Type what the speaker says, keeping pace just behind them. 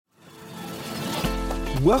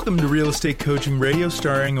Welcome to Real Estate Coaching Radio,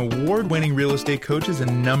 starring award-winning real estate coaches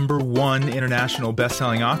and #1 international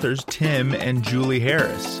best-selling authors, Tim and Julie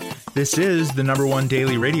Harris. This is the #1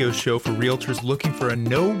 daily radio show for realtors looking for a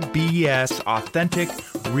no BS, authentic,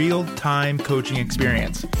 real-time coaching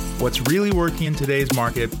experience. What's really working in today's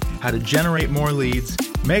market, how to generate more leads,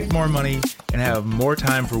 make more money, and have more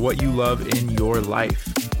time for what you love in your life.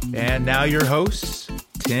 And now your hosts,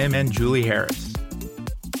 Tim and Julie Harris.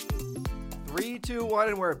 3, 2, 1,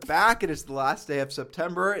 and we're back. It is the last day of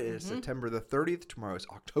September. It is September the 30th. Tomorrow is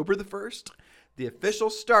October the 1st. The official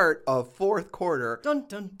start of fourth quarter. Dun,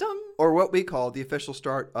 dun, dun. Or what we call the official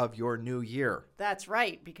start of your new year. That's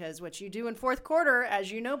right, because what you do in fourth quarter,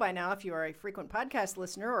 as you know by now, if you are a frequent podcast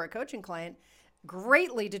listener or a coaching client,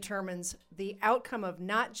 greatly determines the outcome of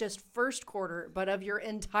not just first quarter, but of your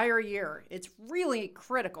entire year. It's really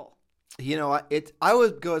critical. You know, I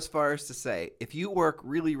would go as far as to say, if you work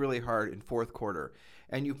really, really hard in fourth quarter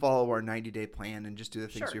and you follow our 90-day plan and just do the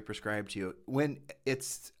things we prescribe to you, when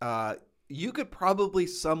it's, you could probably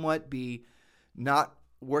somewhat be not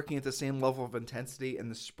working at the same level of intensity in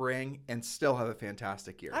the spring and still have a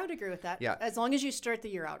fantastic year. I would agree with that. Yeah. As long as you start the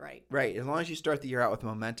year out right. Right. As long as you start the year out with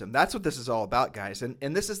momentum. That's what this is all about, guys. And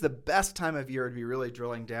this is the best time of year to be really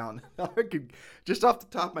drilling down. Just off the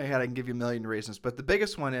top of my head, I can give you a million reasons. But the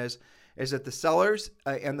biggest one is that the sellers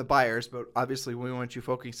and the buyers, but obviously we want you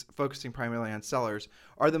focusing primarily on sellers,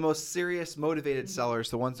 are the most serious, motivated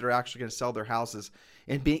sellers, the ones that are actually going to sell their houses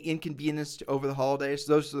and be inconvenienced over the holidays.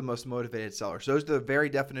 Those are the most motivated sellers. Those are the very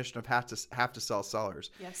definition of have to sell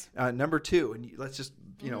sellers. Yes. Number two, and let's just,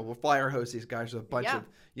 we'll fire hose these guys with a bunch of,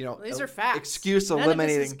 these are facts. Excuse None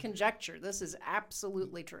eliminating. of this is conjecture. This is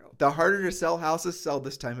absolutely true. The harder to sell houses sell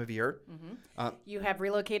this time of year. You have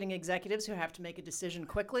relocating executives who have to make a decision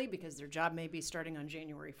quickly because their job may be starting on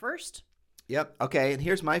January 1st. Yep. Okay. And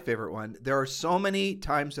here's my favorite one. There are so many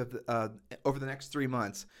times over the next 3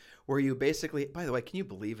 months where you basically, by the way, can you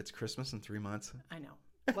believe it's Christmas in 3 months? I know.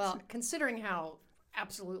 Well, considering how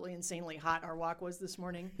absolutely insanely hot our walk was this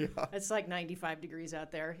morning. Yeah. It's like 95 degrees out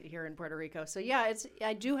there here in Puerto Rico. So yeah,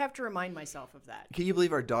 I do have to remind myself of that. Can you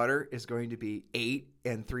believe our daughter is going to be 8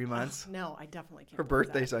 in 3 months? No, I definitely can't. Her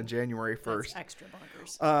birthday's on January 1st. That's extra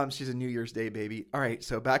bonkers. She's a New Year's Day baby. All right,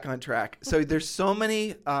 so back on track. So there's so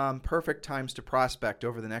many perfect times to prospect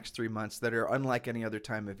over the next 3 months that are unlike any other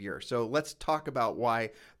time of year. So let's talk about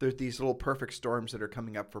why there's these little perfect storms that are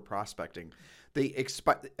coming up for prospecting. The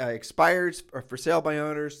expires are for sale by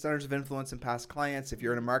owners, centers of influence, and past clients. If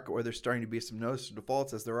you're in a market where there's starting to be some notice of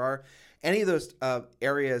defaults, as there are, any of those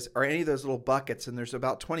areas or any of those little buckets, and there's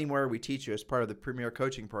about 20 more we teach you as part of the Premier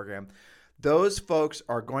Coaching Program, those folks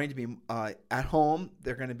are going to be at home.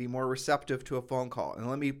 They're going to be more receptive to a phone call. And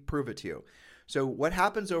let me prove it to you. So what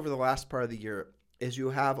happens over the last part of the year is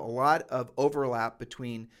you have a lot of overlap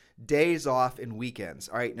between days off and weekends.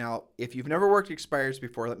 All right, now, if you've never worked expireds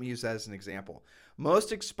before, let me use that as an example.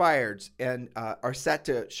 Most expireds are set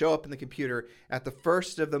to show up in the computer at the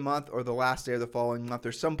first of the month or the last day of the following month.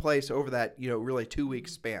 There's some place over that, really 2-week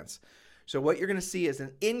spans. So what you're going to see is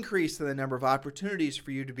an increase in the number of opportunities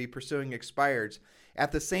for you to be pursuing expireds.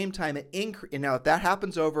 At the same time, and now if that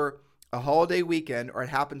happens over a holiday weekend or it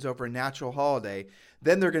happens over a natural holiday,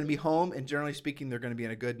 then they're going to be home, and generally speaking, they're going to be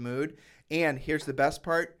in a good mood. And here's the best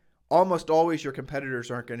part. Almost always your competitors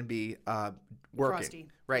aren't going to be working. Frosty.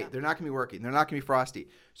 Right. Yeah. They're not going to be working. They're not going to be frosty.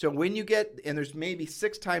 So when you get, and there's maybe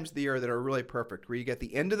 6 times of the year that are really perfect, where you get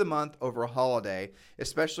the end of the month over a holiday,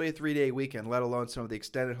 especially a 3-day weekend, let alone some of the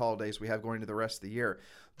extended holidays we have going to the rest of the year.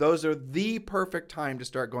 Those are the perfect time to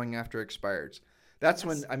start going after expireds. That's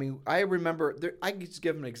when, I remember, I could just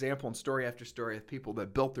give an example and story after story of people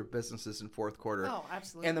that built their businesses in fourth quarter. Oh,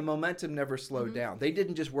 absolutely. And the momentum never slowed down. They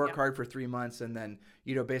didn't just work hard for 3 months and then,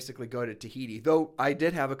 basically go to Tahiti. Though I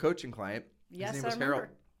did have a coaching client. Yes, His name was I remember.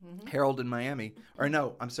 Harold in Miami.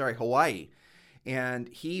 Hawaii. And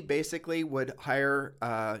he basically would hire,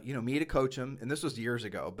 me to coach him. And this was years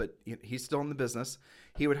ago, but he's still in the business.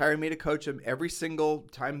 He would hire me to coach him every single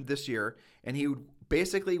time this year. And he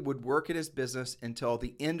would work at his business until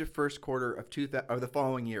the end of first quarter of the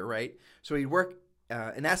following year, right? So he'd work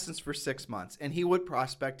in essence for 6 months, and he would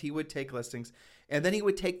prospect, he would take listings, and then he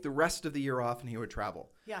would take the rest of the year off and he would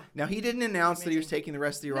travel. Yeah. Now, he didn't announce that he was taking the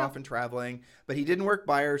rest of the year off and traveling, but he didn't work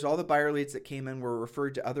buyers. All the buyer leads that came in were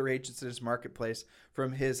referred to other agents in his marketplace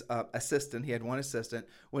from his assistant. He had one assistant.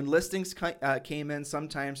 When listings came in,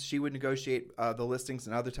 sometimes she would negotiate the listings,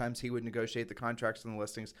 and other times he would negotiate the contracts and the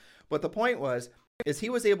listings. But the point was, is he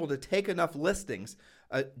was able to take enough listings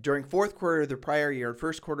during fourth quarter of the prior year,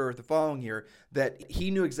 first quarter of the following year, that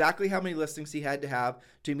he knew exactly how many listings he had to have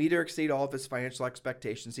to meet or exceed all of his financial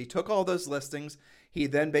expectations. He took all those listings. He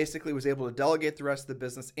then basically was able to delegate the rest of the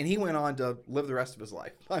business, and he went on to live the rest of his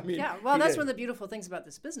life. I mean, yeah, well, that's one of the beautiful things about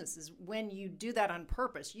this business is when you do that on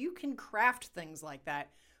purpose, you can craft things like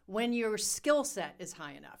that when your skill set is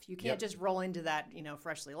high enough. You can't just roll into that,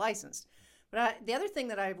 freshly licensed. But the other thing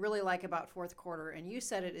that I really like about fourth quarter, and you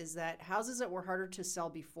said it, is that houses that were harder to sell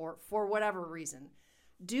before, for whatever reason,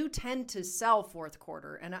 do tend to sell fourth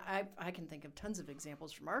quarter. And I can think of tons of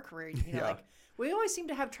examples from our career. Like we always seem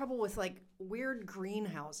to have trouble with like weird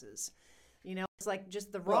greenhouses. It's like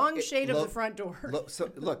just the wrong shade of the front door.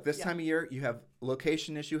 Look, this time of year, you have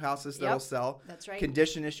location issue houses that will sell. That's right.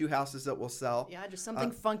 Condition issue houses that will sell. Yeah, just something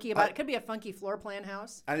funky about it. Could be a funky floor plan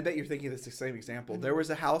house. I bet you're thinking of this the same example. There was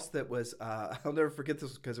a house that was, I'll never forget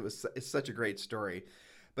this because it's such a great story.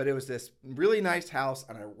 But it was this really nice house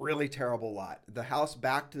on a really terrible lot. The house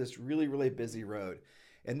backed to this really, really busy road.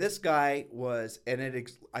 And this guy was,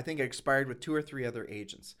 I think it expired with 2 or 3 other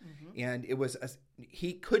agents. And it was,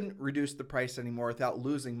 he couldn't reduce the price anymore without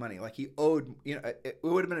losing money. Like he owed, it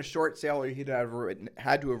would have been a short sale or he'd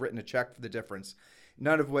had to have written a check for the difference.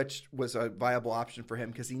 None of which was a viable option for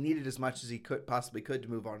him because he needed as much as he possibly could to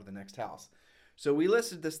move on to the next house. So we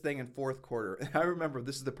listed this thing in fourth quarter. And I remember,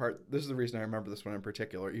 this is the reason I remember this one in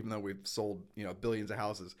particular, even though we've sold, billions of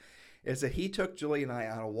houses. Is that he took Julie and I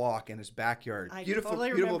on a walk in his backyard.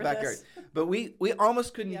 Beautiful backyard. But we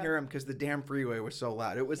almost couldn't hear him because the damn freeway was so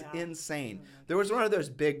loud. It was insane. There was one of those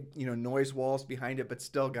big, noise walls behind it, but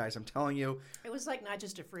still, guys, I'm telling you. It was like not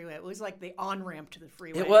just a freeway. It was like the on-ramp to the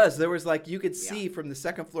freeway. It was. There was like, you could see from the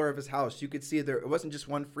second floor of his house, you could see there, it wasn't just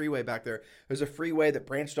one freeway back there. There was a freeway that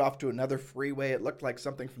branched off to another freeway. It looked like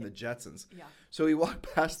something from the Jetsons. Yeah. So he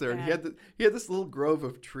walked past there and he had this little grove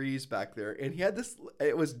of trees back there. And he had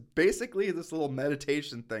it was basically this little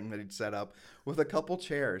meditation thing that he'd set up with a couple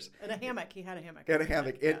chairs. And a hammock. He had a hammock. And a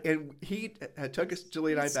hammock. And he took us,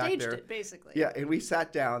 Julie and I, back there. Staged it, basically. Yeah, and we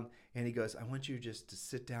sat down and he goes, I want you just to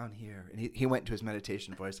sit down here. And he went to his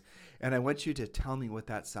meditation voice. And I want you to tell me what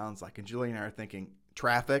that sounds like. And Julie and I are thinking,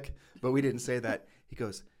 traffic? But we didn't say that. He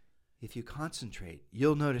goes, if you concentrate,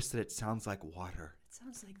 you'll notice that it sounds like water.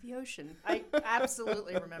 Sounds like the ocean. I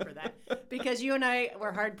absolutely remember that because you and I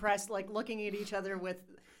were hard pressed, like looking at each other with.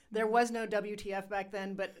 There was no WTF back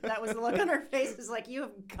then, but that was the look on our faces. Like, you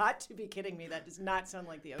have got to be kidding me. That does not sound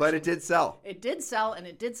like the ocean. But it did sell. It did sell, and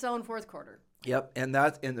it did sell in fourth quarter. Yep, and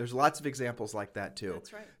there's lots of examples like that too.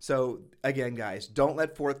 That's right. So again, guys, don't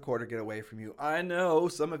let fourth quarter get away from you. I know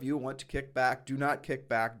some of you want to kick back. Do not kick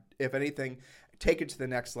back. If anything, take it to the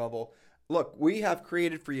next level. Look, we have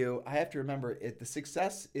created for you, I have to remember, the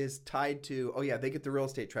success is tied to, they get the real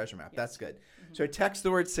estate treasure map. Yes. That's good. Mm-hmm. So text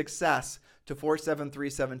the word success to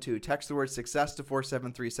 47372. Text the word success to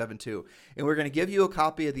 47372. And we're going to give you a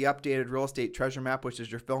copy of the updated real estate treasure map, which is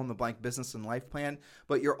your fill-in-the-blank business and life plan.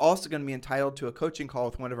 But you're also going to be entitled to a coaching call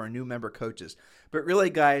with one of our new member coaches. But really,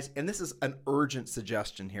 guys, and this is an urgent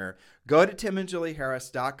suggestion here, go to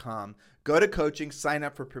timandjulieharris.com. Go to coaching, sign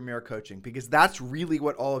up for Premier Coaching, because that's really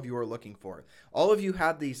what all of you are looking for. All of you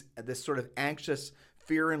have this sort of anxious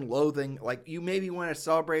fear and loathing. Like, you maybe want to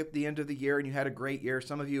celebrate the end of the year and you had a great year.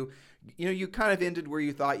 Some of you, you kind of ended where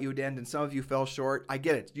you thought you would end, and some of you fell short. I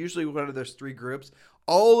get it. It's usually one of those 3 groups.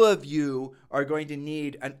 All of you are going to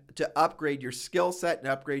need to upgrade your skill set and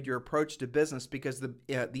upgrade your approach to business, because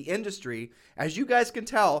the industry, as you guys can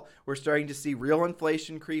tell, we're starting to see real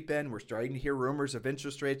inflation creep in. We're starting to hear rumors of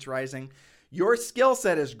interest rates rising. Your skill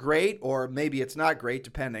set is great, or maybe it's not great,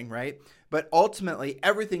 depending, right? But ultimately,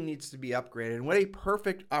 everything needs to be upgraded. And what a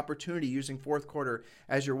perfect opportunity using fourth quarter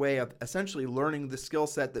as your way of essentially learning the skill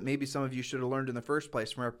set that maybe some of you should have learned in the first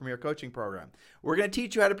place from our Premier Coaching Program. We're going to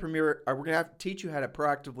teach you how to teach you how to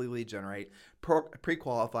proactively lead generate,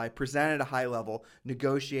 pre-qualify, present at a high level,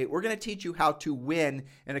 negotiate. We're going to teach you how to win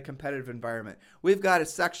in a competitive environment. We've got a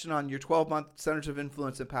section on your 12-month Centers of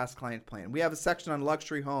Influence and Past Client Plan. We have a section on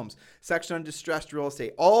luxury homes, section on distressed real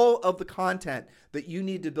estate. All of the content that you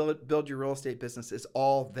need to build your real estate business is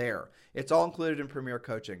all there. It's all included in Premier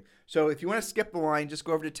Coaching. So if you want to skip the line, just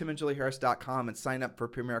go over to timandjulieharris.com and sign up for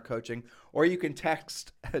Premier Coaching. Or you can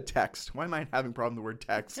text. Why am I having a problem with the word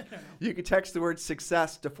text? You can text the word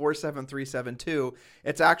success to 47372.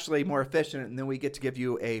 It's actually more efficient, and then we get to give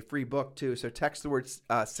you a free book too. So text the word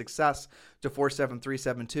success to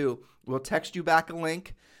 47372. We'll text you back a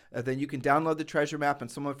link. Then you can download the treasure map,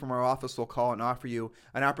 and someone from our office will call and offer you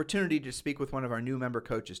an opportunity to speak with one of our new member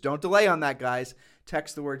coaches. Don't delay on that, guys.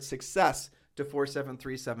 Text the word success to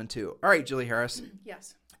 47372. All right, Julie Harris.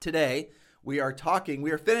 Yes. Today, We are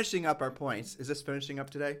finishing up our points. Is this finishing up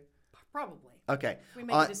today? Probably. Okay. We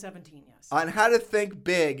make it to 17, yes. On how to think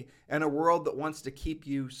big in a world that wants to keep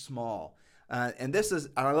you small. And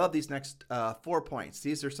I love these next 4 points.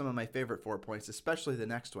 These are some of my favorite 4 points, especially the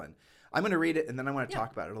next one. I'm going to read it, and then I want to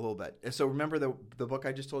talk about it a little bit. So remember the book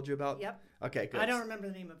I just told you about? Yep. Okay, good. I don't remember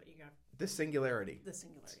the name of it. You got The Singularity. The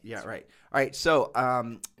Singularity. Yeah, right. All right, so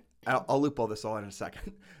I'll loop all this all in a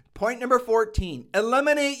second. Point number 14,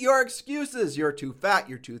 eliminate your excuses. You're too fat,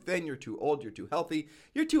 you're too thin, you're too old, you're too healthy,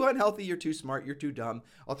 you're too unhealthy, you're too smart, you're too dumb.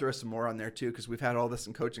 I'll throw some more on there too because we've had all this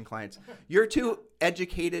in coaching clients. You're too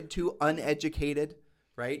educated, too uneducated,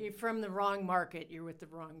 right? You're from the wrong market. You're with the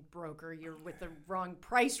wrong broker. You're with the wrong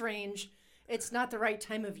price range. It's not the right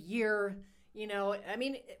time of year. You know, I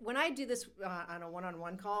mean, when I do this on a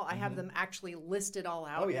one-on-one call, I have them actually list it all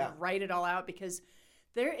out and write it all out because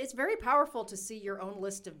it's very powerful to see your own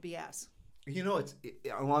list of BS. You know,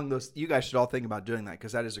 along those, you guys should all think about doing that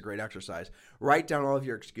because that is a great exercise. Write down all of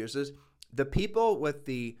your excuses. The people with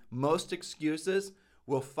the most excuses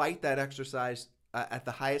will fight that exercise at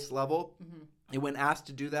the highest level. Mm-hmm. And when asked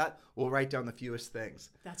to do that, will write down the fewest things.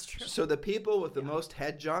 That's true. So the people with the most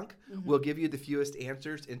head junk will give you the fewest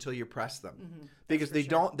answers until you press them, because they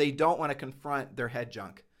don't want to confront their head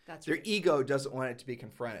junk. Their ego doesn't want it to be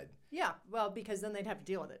confronted. Yeah, well, because then they'd have to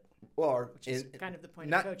deal with it. Which is kind of the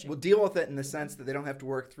point of coaching. We'll deal with it in the sense that they don't have to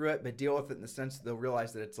work through it, but deal with it in the sense that they'll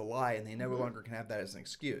realize that it's a lie and they no longer can have that as an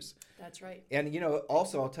excuse. That's right. And,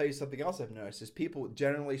 also I'll tell you something else I've noticed is people,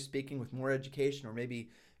 generally speaking, with more education, or maybe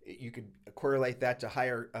you could correlate that to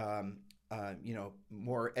higher,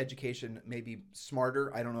 more education, maybe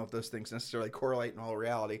smarter. I don't know if those things necessarily correlate in all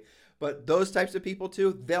reality. But those types of people,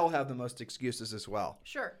 too, they'll have the most excuses as well.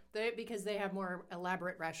 Sure, because they have more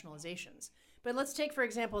elaborate rationalizations. But let's take, for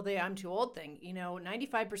example, the I'm too old thing.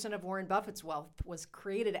 95% of Warren Buffett's wealth was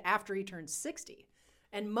created after he turned 60.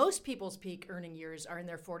 And most people's peak earning years are in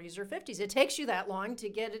their 40s or 50s. It takes you that long to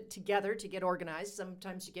get it together, to get organized,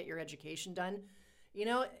 sometimes to get your education done.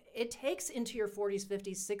 It takes into your 40s,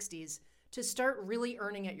 50s, 60s to start really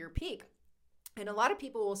earning at your peak. And a lot of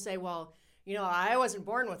people will say, well, I wasn't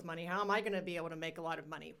born with money. How am I going to be able to make a lot of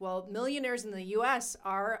money? Well, millionaires in the U.S.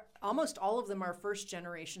 almost all of them are first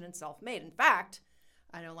generation and self-made. In fact,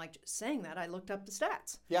 I don't like just saying that. I looked up the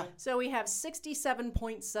stats. Yeah. So we have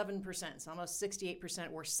 67.7%, so almost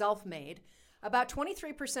 68% were self-made. About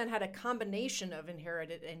 23% had a combination of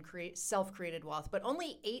inherited and self-created wealth, but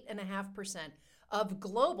only 8.5% of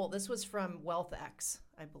global. This was from WealthX,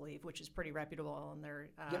 I believe, which is pretty reputable on their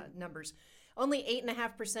numbers. Only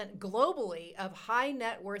 8.5% globally of high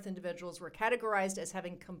net worth individuals were categorized as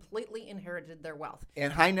having completely inherited their wealth.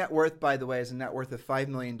 And high net worth, by the way, is a net worth of $5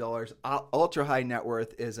 million. Ultra high net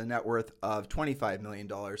worth is a net worth of $25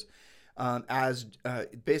 million. As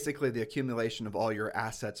basically the accumulation of all your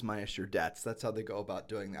assets minus your debts. That's how they go about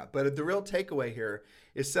doing that. But the real takeaway here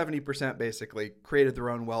is 70% basically created their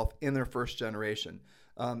own wealth in their first generation.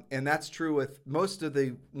 And that's true with most of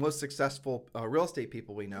the most successful real estate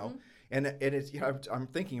people we know. Mm-hmm. And it's, I'm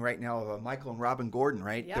thinking right now of Michael and Robin Gordon,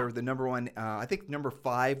 right? Yeah. They're the number one, I think number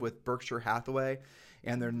 5 with Berkshire Hathaway.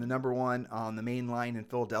 And they're the number 1 on the main line in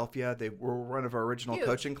Philadelphia. They were one of our original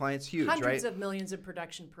coaching clients. Huge, Hundreds right? of millions in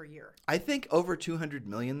production per year. I think over 200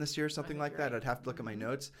 million this year, something like that. Right. I'd have to look at my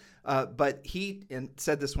notes. But he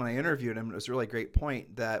said this when I interviewed him. It was a really great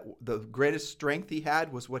point that the greatest strength he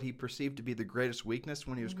had was what he perceived to be the greatest weakness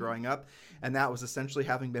when he was growing up. And that was essentially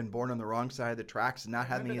having been born on the wrong side of the tracks and not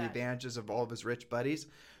having the advantages of all of his rich buddies.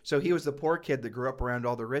 So he was the poor kid that grew up around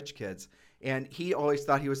all the rich kids. And he always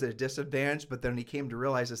thought he was at a disadvantage, but then he came to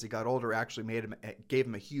realize as he got older, actually gave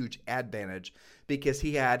him a huge advantage because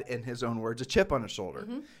he had, in his own words, a chip on his shoulder.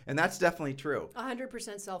 Mm-hmm. And that's definitely true.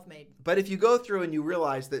 100% self-made. But if you go through and you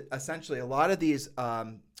realize that essentially a lot of these,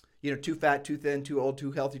 too fat, too thin, too old,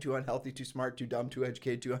 too healthy, too unhealthy, too smart, too dumb, too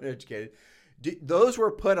educated, too uneducated, those were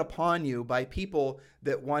put upon you by people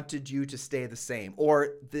that wanted you to stay the same,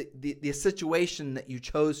 or the situation that you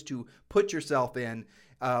chose to put yourself in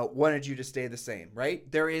wanted you to stay the same,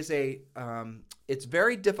 right? There is it's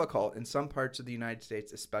very difficult in some parts of the United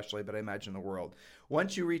States especially, but I imagine the world,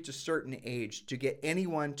 once you reach a certain age to get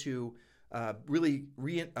anyone to really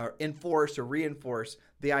enforce or reinforce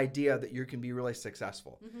the idea that you can be really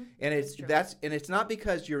successful. Mm-hmm. And it's not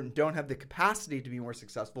because you don't have the capacity to be more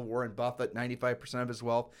successful. Warren Buffett, 95% of his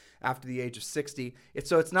wealth after the age of 60.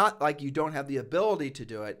 It's not like you don't have the ability to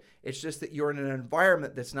do it. It's just that you're in an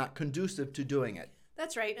environment that's not conducive to doing it.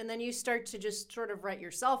 That's right. And then you start to just sort of write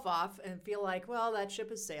yourself off and feel like, well, that ship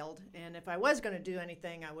has sailed. And if I was going to do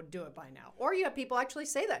anything, I would do it by now. Or you have people actually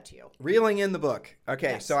say that to you. Reeling in the book.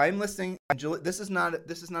 Okay, Yes. so I'm listening. This is not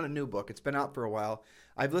a new book. It's been out for a while.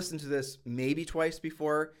 I've listened to this maybe twice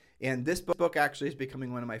before. And this book actually is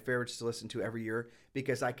becoming one of my favorites to listen to every year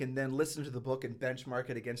because I can then listen to the book and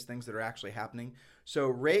benchmark it against things that are actually happening. So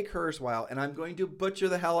Ray Kurzweil, and I'm going to butcher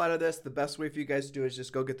the hell out of this. The best way for you guys to do is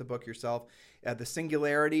just go get the book yourself. The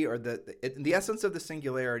singularity, or the essence of the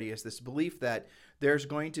singularity, is this belief that there's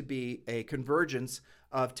going to be a convergence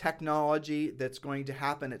of technology that's going to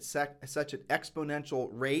happen at such an exponential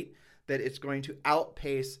rate that it's going to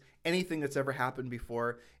outpace anything that's ever happened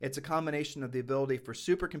before. It's a combination of the ability for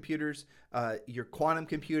supercomputers, your quantum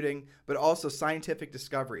computing, but also scientific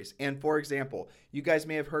discoveries. And for example, you guys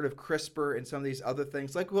may have heard of CRISPR and some of these other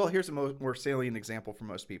things. Like, well, here's a more salient example for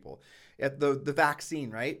most people. The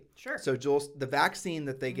vaccine, right? Sure. So, Jules, the vaccine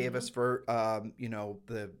that they gave us for,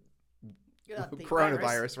 the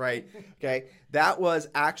coronavirus, right? Okay. That was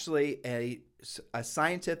actually a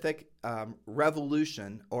scientific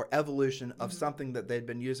revolution or evolution of something that they'd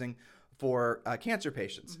been using for cancer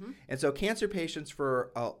patients. And so cancer patients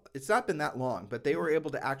it's not been that long, but they were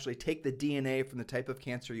able to actually take the DNA from the type of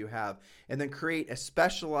cancer you have and then create a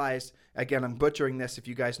specialized, again, I'm butchering this if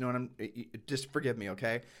you guys know what just forgive me,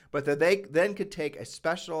 okay? But that they then could take a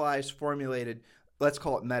specialized formulated, let's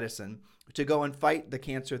call it medicine, to go and fight the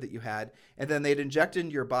cancer that you had, and then they'd inject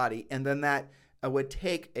into your body, and then that would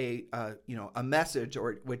take a message,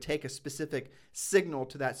 or it would take a specific signal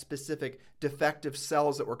to that specific defective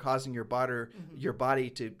cells that were causing your body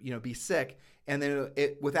to be sick, and then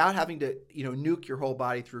without having to nuke your whole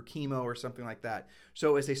body through chemo or something like that.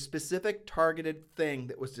 So it was a specific targeted thing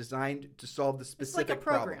that was designed to solve the specific problem. It's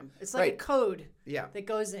like a program. It's like a code that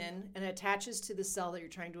goes in and attaches to the cell that you're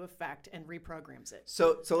trying to affect and reprograms it.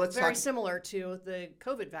 So let's very similar to the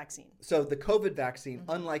COVID vaccine. So the COVID vaccine,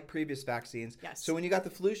 unlike previous vaccines, so when you got the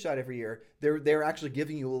flu shot every year, they're actually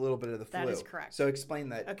giving you a little bit of the flu. That is correct. So explain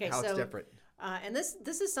that, how it's different. And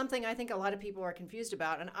this is something I think a lot of people are confused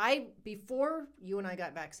about. And before you and I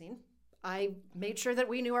got vaccine, I made sure that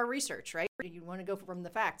we knew our research, right? You want to go from the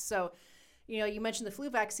facts. So, you mentioned the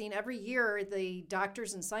flu vaccine. Every year, the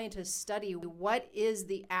doctors and scientists study what is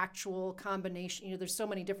the actual combination. There's so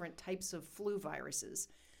many different types of flu viruses.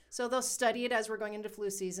 So they'll study it as we're going into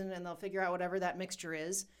flu season, and they'll figure out whatever that mixture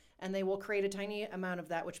is, and they will create a tiny amount of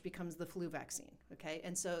that, which becomes the flu vaccine, okay?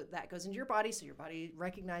 And so that goes into your body, so your body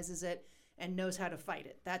recognizes it and knows how to fight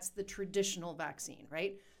it. That's the traditional vaccine,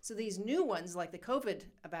 right? So these new ones, like the COVID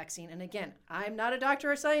vaccine, and again, I'm not a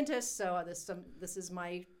doctor or scientist, so this is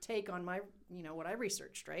my take on my, what I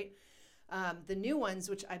researched, right? The new ones,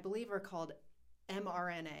 which I believe are called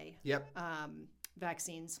mRNA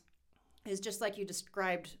vaccines, is just like you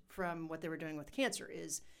described from what they were doing with cancer.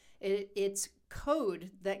 It's code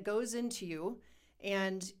that goes into you,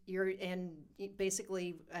 and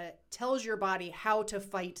basically tells your body how to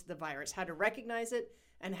fight the virus, how to recognize it,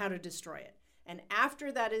 and how to destroy it. And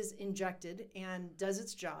after that is injected and does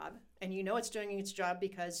its job, and it's doing its job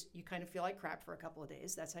because you kind of feel like crap for a couple of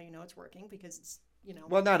days. That's how you know it's working, because it's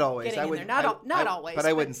well, not always. Not always. But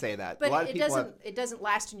I wouldn't say that. But a lot of it doesn't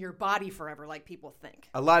last in your body forever like people think.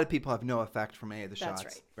 A lot of people have no effect from any of the shots.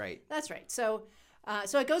 That's right. Right. That's right. So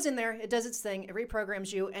it goes in there, it does its thing, it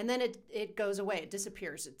reprograms you, and then it goes away. It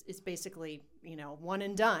disappears. It's basically, one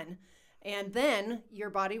and done. And then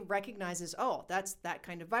your body recognizes, oh, that's that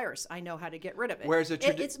kind of virus. I know how to get rid of it. Whereas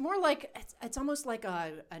it's more like, it's almost like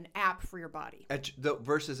an app for your body.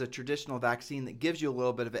 Versus a traditional vaccine that gives you a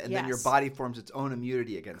little bit of it, and then your body forms its own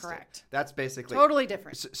immunity against it. That's basically totally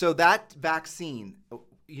different. So that vaccine,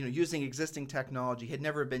 using existing technology, had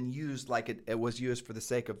never been used like it was used for the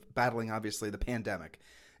sake of battling, obviously, the pandemic,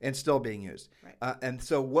 and still being used. Right. And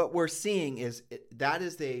so what we're seeing is that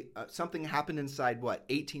is something happened inside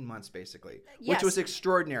 18 months basically, which was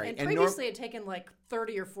extraordinary. And previously it had taken like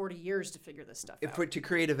 30 or 40 years to figure this stuff out. To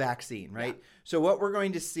create a vaccine, right? Yeah. So what we're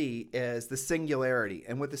going to see is the singularity.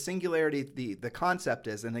 And with the singularity, the concept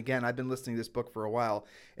is, and again, I've been listening to this book for a while,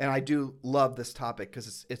 and I do love this topic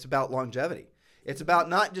because it's about longevity. It's about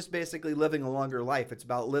not just basically living a longer life. It's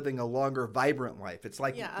about living a longer, vibrant life. It's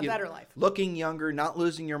like a better life. Looking younger, not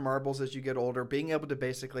losing your marbles as you get older, being able to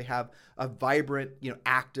basically have a vibrant,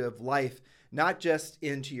 active life, not just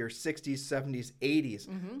into your 60s, 70s,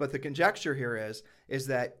 80s. But the conjecture here is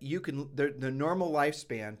that the normal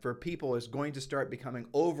lifespan for people is going to start becoming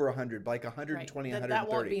over 100, like 120, right. 130. That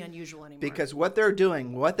won't be unusual anymore. Because what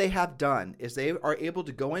they have done is they are able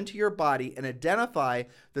to go into your body and identify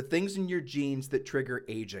the things in your genes that trigger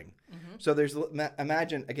aging. So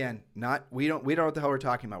imagine, again, we don't know what the hell we're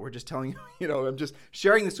talking about. We're just telling you, I'm just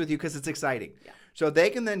sharing this with you because it's exciting. Yeah. So they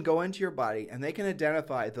can then go into your body and they can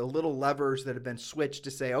identify the little levers that have been switched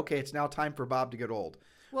to say, okay, it's now time for Bob to get old.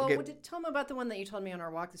 Well, okay. tell them about the one that you told me on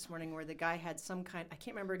our walk this morning where the guy had some kind, I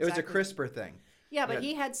can't remember exactly. It was a CRISPR thing. Yeah, but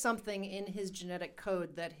he had something in his genetic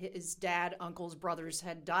code that his dad, uncles, brothers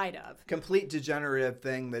had died of. Complete degenerative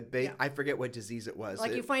thing that I forget what disease it was.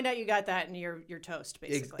 Like you find out you got that and you're toast,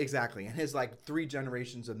 basically. Exactly. And his 3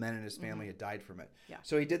 generations of men in his family had died from it. Yeah.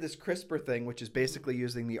 So he did this CRISPR thing, which is basically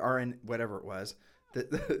using the RNA, whatever it was. The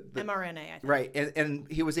mRNA, I think. Right. And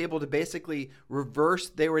he was able to basically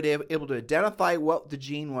they were able to identify what the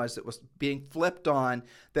gene was that was being flipped on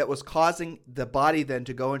that was causing the body then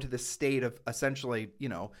to go into this state of essentially,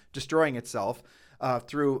 destroying itself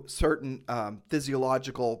through certain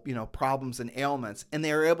physiological, problems and ailments. And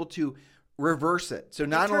they were able to reverse it. So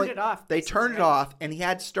not only they turned it off, and he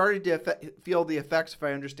had started to feel the effects, if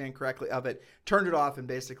I understand correctly, of it, turned it off, and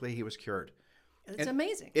basically he was cured. It's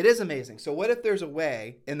amazing. It is amazing. So what if there's a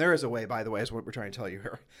way, and there is a way, by the way, is what we're trying to tell you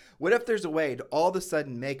here. What if there's a way to all of a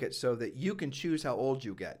sudden make it so that you can choose how old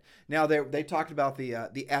you get? Now, they talked about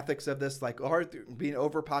the ethics of this, like being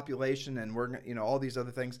overpopulation and we're all these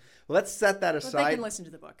other things. Let's set that aside. But they can listen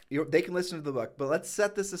to the book. They can listen to the book, but let's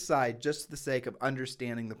set this aside just for the sake of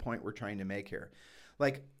understanding the point we're trying to make here.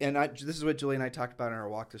 This is what Julie and I talked about on our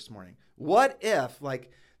walk this morning. What if,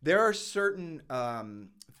 there are certain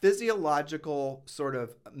physiological sort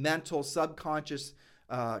of mental subconscious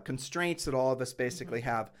constraints that all of us basically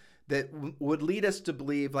have that would lead us to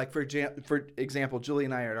believe, for example, Julie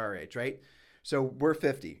and I are at our age, right? So we're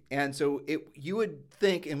 50. And so you would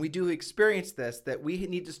think, and we do experience this, that we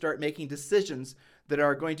need to start making decisions that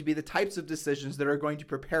are going to be the types of decisions that are going to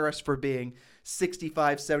prepare us for being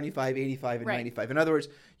 65, 75, 85, and 95. In other words,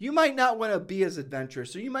 you might not want to be as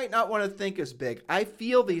adventurous, or you might not want to think as big. I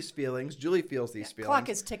feel these feelings. Julie feels these feelings. Clock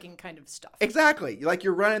is ticking kind of stuff. Exactly. Like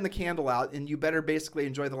you're running the candle out, and you better basically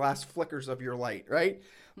enjoy the last flickers of your light, right?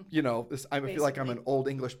 I feel like I'm an old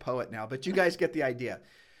English poet now, but you guys get the idea.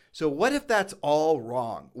 So what if that's all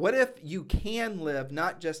wrong? What if you can live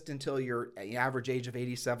not just until your average age of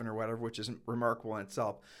 87 or whatever, which isn't remarkable in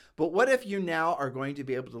itself, but what if you now are going to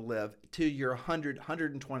be able to live to your 100,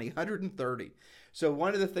 120, 130? So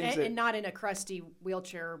one of the things and not in a crusty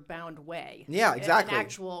wheelchair-bound way. Yeah, exactly. An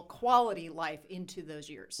actual quality life into those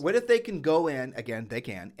years. What if they can go in, again, they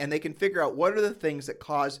can, and they can figure out what are the things that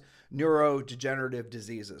cause neurodegenerative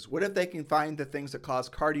diseases? What if they can find the things that cause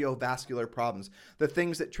cardiovascular problems, the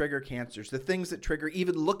things that trigger cancers, the things that trigger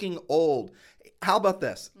even looking old? How about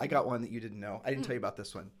this? I got one that you didn't know. I didn't tell you about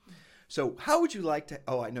this one. So how would you like to,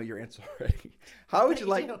 I know your answer already. How would you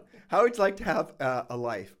like to have a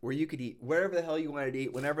life where you could eat whatever the hell you wanted to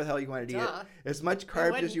eat, whenever the hell you wanted to eat it, as much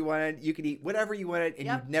carbs as you wanted, you could eat whatever you wanted, and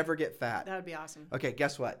you'd never get fat? That would be awesome. Okay,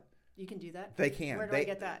 guess what? You can do that? They can. Where do I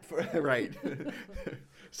get that? Right.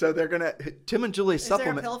 So they're going to, Tim and Julie's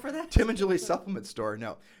supplement. Is there a pill for that? Tim and Julie's supplement store,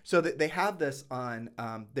 no. So they have this on,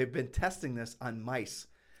 they've been testing this on mice.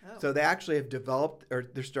 Oh. So they actually have developed, or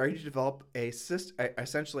they're starting to develop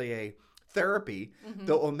essentially a therapy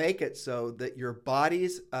that will make it so that your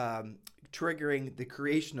body's triggering the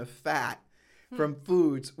creation of fat from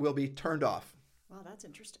foods will be turned off. Wow, that's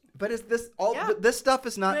interesting. But is this all? Yeah. This stuff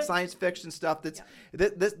is not science fiction stuff. That's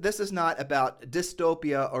this is not about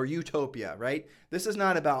dystopia or utopia, right? This is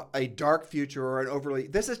not about a dark future or an overly.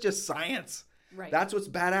 This is just science. Right. That's what's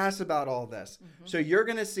badass about all this. So you're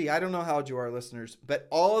going to see, I don't know how old you are, listeners, but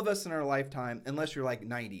all of us in our lifetime, unless you're like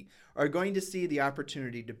 90, are going to see the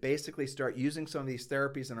opportunity to basically start using some of these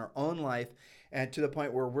therapies in our own life, and to the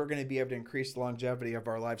point where we're going to be able to increase the longevity of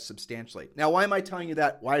our lives substantially. Now, why am I telling you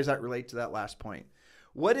that? Why does that relate to that last point?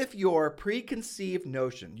 What if your preconceived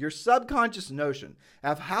notion, your subconscious notion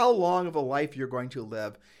of how long of a life you're going to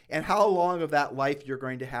live and how long of that life you're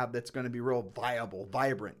going to have that's going to be real viable,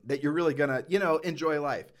 vibrant, that you're really going to, enjoy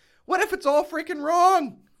life? What if it's all freaking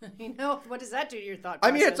wrong? What does that do to your thought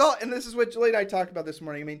process? I mean, it's all, and this is what Julie and I talked about this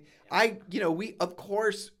morning. I mean, we, of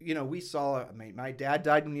course, we saw, my dad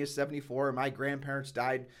died when he was 74. My grandparents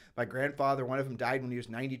died. My grandfather, one of them died when he was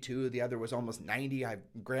 92. The other was almost 90. I have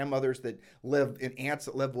grandmothers that live, and aunts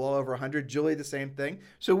that live well over 100. Julie, the same thing.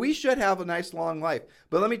 So we should have a nice long life.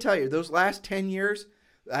 But let me tell you, those last 10 years,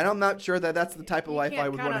 And I'm not sure that that's the type of life I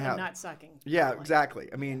would want to have. Not sucking. Yeah, Probably. exactly.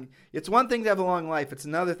 I mean, it's one thing to have a long life. It's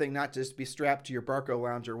another thing not just be strapped to your Barco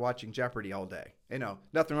lounger watching Jeopardy all day. You know,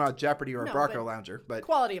 nothing wrong with Jeopardy or a Barco lounger, but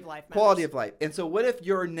quality of life matters. Quality of life. And so what if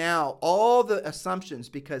you're now, all the assumptions,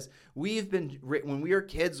 because when we were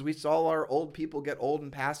kids, we saw our old people get old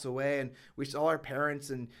and pass away, and we saw our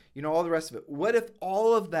parents and, you know, all the rest of it. What if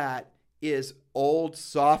all of that is old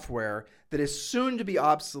software that is soon to be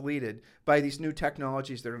obsoleted by these new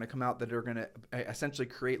technologies that are going to come out that are going to essentially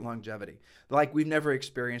create longevity like we've never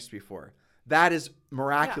experienced before? That is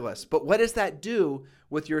miraculous. Yeah. But what does that do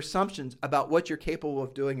with your assumptions about what you're capable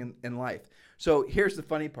of doing in life? So here's the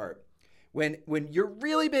funny part. When you're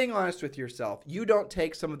really being honest with yourself, you don't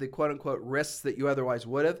take some of the quote-unquote risks that you otherwise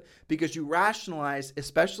would have because you rationalize,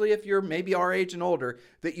 especially if you're maybe our age and older,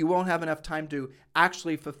 that you won't have enough time to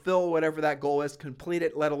actually fulfill whatever that goal is, complete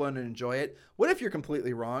it, let alone enjoy it. What if you're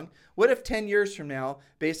completely wrong? What if 10 years from now,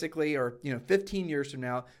 basically, or 15 years from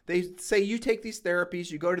now, they say you take these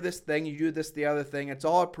therapies, you go to this thing, you do this, the other thing, it's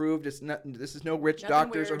all approved, this is no rich Nothing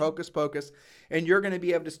doctors weird. or hocus pocus, and you're going to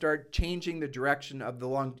be able to start changing the direction of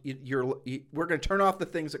we're going to turn off the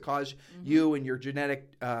things that cause you and your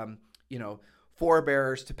genetic,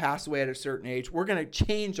 forebears to pass away at a certain age. We're going to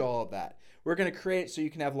change all of that. We're going to create it so you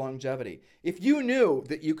can have longevity. If you knew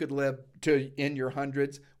that you could live to in your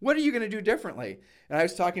hundreds, what are you going to do differently? And I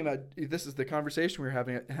was talking about, this is the conversation we were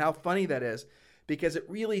having, and how funny that is, because it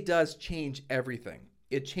really does change everything.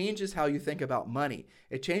 It changes how you think about money.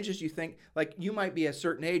 It changes you think, like you might be at a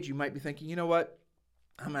certain age, you might be thinking, you know what?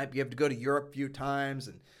 I might be able to go to Europe a few times,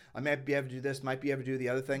 and I might be able to do this, might be able to do the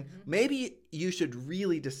other thing. Maybe you should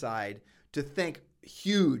really decide to think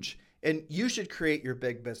huge, and you should create your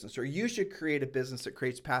big business, or you should create a business that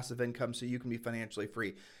creates passive income so you can be financially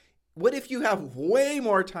free. What if you have way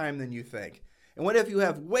more time than you think? And what if you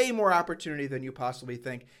have way more opportunity than you possibly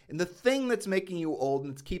think? And the thing that's making you old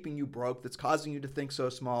and that's keeping you broke, that's causing you to think so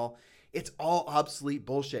small, it's all obsolete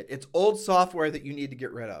bullshit. It's old software that you need to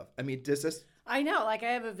get rid of. I mean, does this... I know, like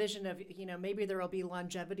I have a vision of, maybe there will be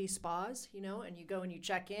longevity spas, and you go and you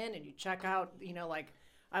check in and you check out, like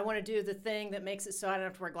I want to do the thing that makes it so I don't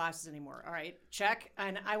have to wear glasses anymore. All right, check.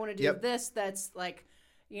 And I want to do this that's like,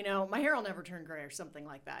 my hair will never turn gray or something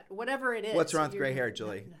like that. Whatever it is. What's wrong with gray hair,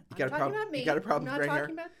 Julie? You got a problem? You got a problem with gray hair?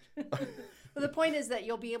 About... Well, the point is that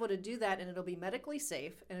you'll be able to do that, and it'll be medically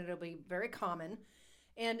safe, and it'll be very common.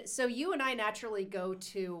 And so you and I naturally go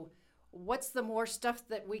to what's the more stuff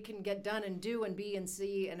that we can get done and do and be and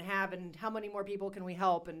see and have, and how many more people can we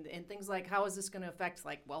help, and things like how is this going to affect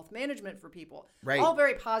like wealth management for people? Right. All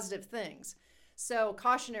very positive things. So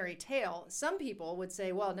cautionary tale, some people would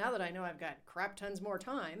say, well, now that I know I've got crap tons more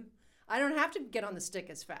time, I don't have to get on the stick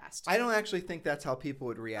as fast. I don't actually think that's how people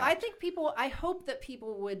would react. I hope that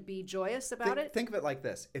people would be joyous about it. Think of it like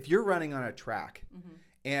this. If you're running on a track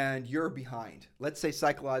and you're behind, let's say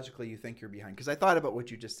psychologically you think you're behind, because I thought about what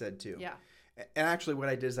you just said too. Yeah. And actually what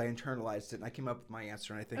I did is I internalized it and I came up with my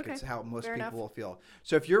answer, and I think it's how most Fair people enough. will feel.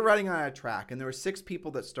 So if you're running on a track and there were 6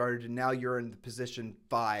 people that started and now you're in the position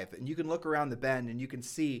 5, and you can look around the bend and you can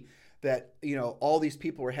see that, all these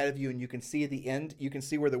people are ahead of you, and you can see the end, you can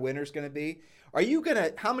see where the winner's going to be.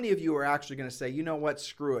 How many of you are actually going to say, you know what,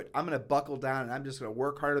 screw it, I'm going to buckle down and I'm just going to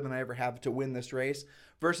work harder than I ever have to win this race,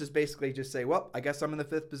 versus basically just say, well, I guess I'm in the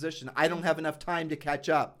 5th position. I don't have enough time to catch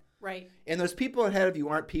up. Right. And those people ahead of you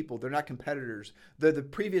aren't people. They're not competitors. They're the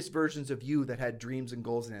previous versions of you that had dreams and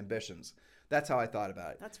goals and ambitions. That's how I thought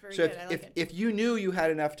about it. That's very good. I like it. If you knew you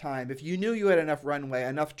had enough time, if you knew you had enough runway,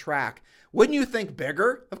 enough track, wouldn't you think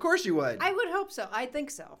bigger? Of course you would. I would hope so. I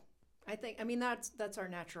think so. That's our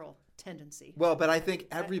natural tendency. Well, but I think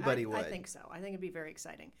everybody would. I think so. I think it'd be very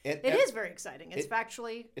exciting. It is very exciting. It's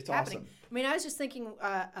factually happening. Awesome. I mean, I was just thinking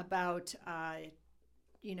about,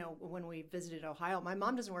 when we visited Ohio, my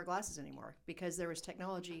mom doesn't wear glasses anymore because there was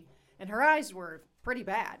technology, and her eyes were pretty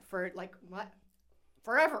bad for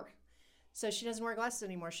forever. So she doesn't wear glasses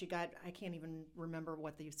anymore. She got, I can't even remember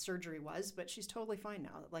what the surgery was, but she's totally fine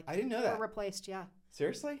now. Like, I didn't know that. Replaced, yeah.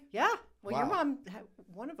 Seriously? Yeah. Well, Wow. Your mom,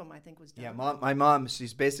 one of them I think was done. Yeah, my mom,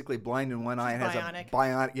 she's basically blind in one eye and has bionic. a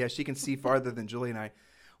bionic. Yeah, she can see farther than Julie and I.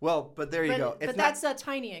 Well, but there you go. But that's a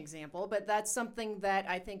tiny example. But that's something that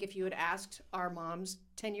I think if you had asked our moms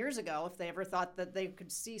 10 years ago, if they ever thought that they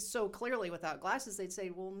could see so clearly without glasses, they'd say,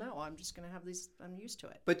 well, no, I'm just going to have these. I'm used to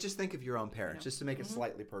it. But just think of your own parents, just to make it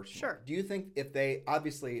slightly personal. Sure. Do you think if they,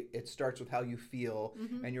 obviously it starts with how you feel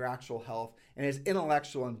and your actual health, and as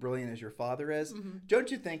intellectual and brilliant as your father is, don't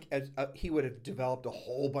you think he would have developed a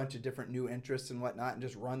whole bunch of different new interests and whatnot and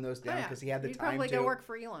just run those down because he had the He'd time to? probably go work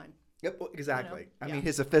for Elon. Yep, well, exactly. You know? I Yeah. mean,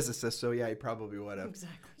 he's a physicist, so yeah, he probably would have.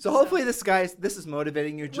 Exactly. So hopefully this is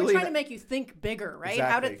motivating you. We're Julie, trying to make you think bigger, right?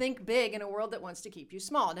 How to Exactly. think big in a world that wants to keep you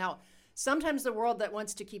small. Now, sometimes the world that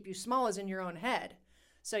wants to keep you small is in your own head.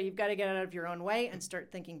 So you've got to get out of your own way and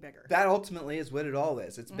start thinking bigger. that ultimately is what it all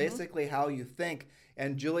is. It's basically how you think.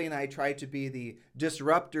 And Julie and I try to be the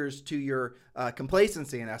disruptors to your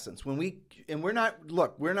complacency, in essence. We're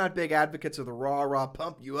not big advocates of the raw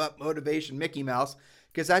pump you up motivation Mickey Mouse,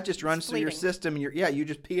 because that just runs through your system. And you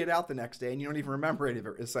just pee it out the next day and you don't even remember any of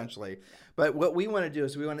it, essentially. But what we want to do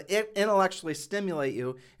is we want to intellectually stimulate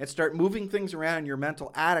you and start moving things around in your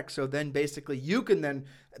mental attic. So then basically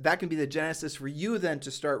that can be the genesis for you then to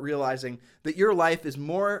start realizing that your life is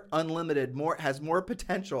more unlimited, has more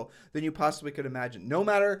potential than you possibly could imagine. No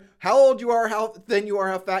matter how old you are, how thin you are,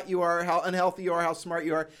 how fat you are, how unhealthy you are, how smart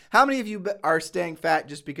you are. How many of you are staying fat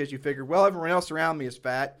just because you figure, well, everyone else around me is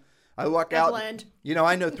fat? I walk out, blend.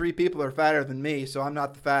 I know 3 people are fatter than me, so I'm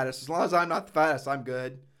not the fattest. As long as I'm not the fattest, I'm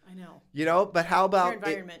good. I know. But how about your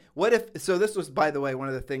environment? So this was, by the way, one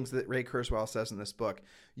of the things that Ray Kurzweil says in this book.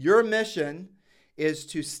 Your mission is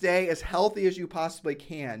to stay as healthy as you possibly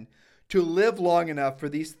can, to live long enough for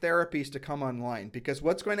these therapies to come online. Because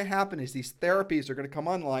what's going to happen is these therapies are going to come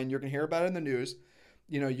online. You're going to hear about it in the news.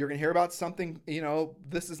 You're going to hear about something,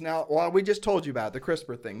 this is now, well, we just told you about it, the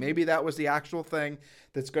CRISPR thing. Maybe that was the actual thing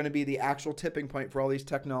that's going to be the actual tipping point for all these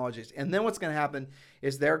technologies. And then what's going to happen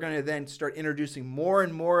is they're going to then start introducing more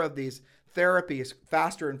and more of these therapies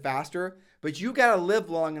faster and faster. But you got to live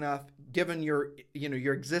long enough, given your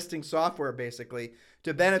existing software, basically,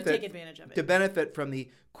 to take advantage of it. To benefit from the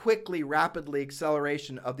rapidly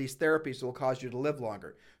acceleration of these therapies that will cause you to live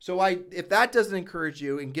longer. So if that doesn't encourage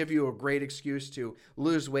you and give you a great excuse to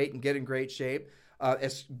lose weight and get in great shape,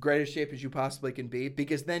 as great a shape as you possibly can be,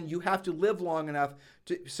 because then you have to live long enough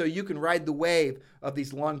so you can ride the wave of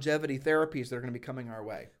these longevity therapies that are going to be coming our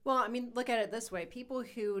way. Well, I mean, look at it this way. People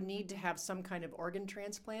who need to have some kind of organ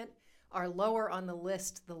transplant are lower on the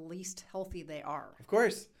list the least healthy they are. Of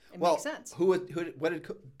course. It makes sense. What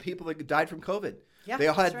did people that died from COVID? Yeah, they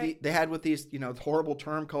all had right. they had with these horrible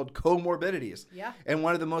term called comorbidities. Yeah. And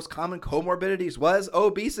one of the most common comorbidities was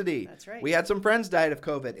obesity. That's right. We had some friends died of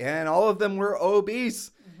COVID, and all of them were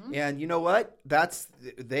obese. Mm-hmm. And you know what? There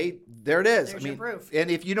it is. There's your proof.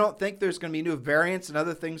 And if you don't think there's going to be new variants and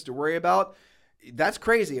other things to worry about, that's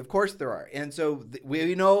crazy. Of course there are. And so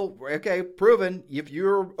we know, okay, proven, if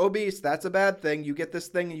you're obese, that's a bad thing. You get this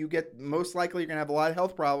thing and most likely you're going to have a lot of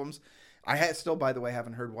health problems. Still, by the way,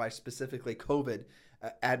 haven't heard why specifically COVID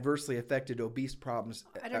adversely affected obese problems.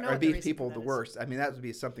 I don't know obese people the worst. I mean, that would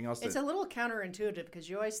be something else. It's a little counterintuitive because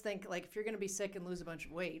you always think, like, if you're going to be sick and lose a bunch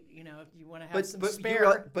of weight, you want to have some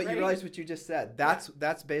spare. But you realize what you just said. That's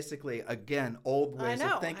basically, again, old ways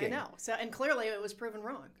of thinking. I know. So, and clearly it was proven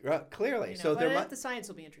wrong. Clearly. The science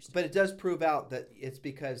will be interesting. But it does prove out that it's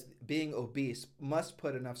because being obese must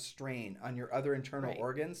put enough strain on your other internal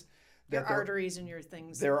organs. Your arteries and your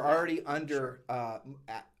things. They're already under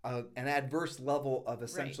an adverse level of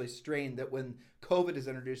essentially strain that when COVID is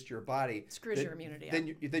introduced to your body, screws your immunity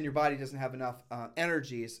then your body doesn't have enough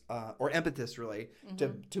energies or impetus really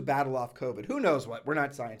to battle off COVID. Who knows what? We're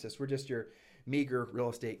not scientists. We're just your meager real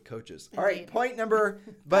estate coaches. Indeed. All right, point number.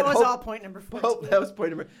 That was all point number 14. That was point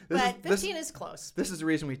number. 15 is close. This is the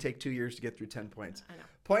reason we take 2 years to get through 10 points. I know.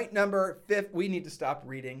 Point number 5, we need to stop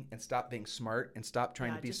reading and stop being smart and stop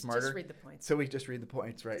trying to be smarter. Just read the points. So we just read the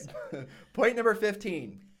points, right? Point number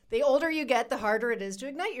 15. The older you get, the harder it is to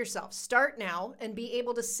ignite yourself. Start now and be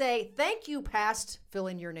able to say, thank you, past, fill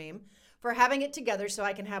in your name, for having it together so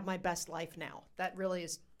I can have my best life now. That really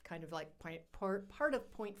is kind of like part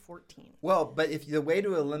of point 14. Well, but if the way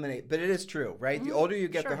to eliminate, but it is true, right? Mm-hmm. The older you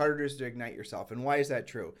get, the harder it is to ignite yourself. And why is that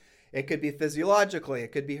true? It could be physiologically,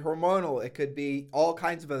 it could be hormonal, it could be all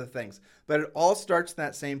kinds of other things. But it all starts in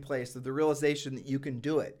that same place of the realization that you can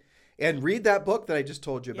do it. And read that book that I just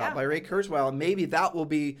told you about by Ray Kurzweil, and maybe that will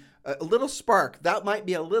be a little spark. That might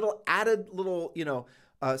be a little added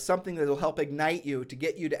something that will help ignite you to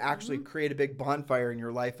get you to actually create a big bonfire in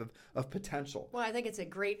your life of potential. Well, I think it's a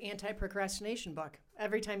great anti-procrastination book.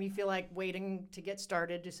 Every time you feel like waiting to get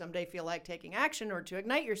started, to someday feel like taking action or to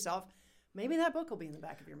ignite yourself, maybe that book will be in the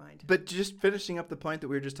back of your mind. But just finishing up the point that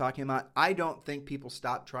we were just talking about, I don't think people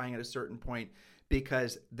stop trying at a certain point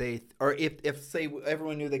because if say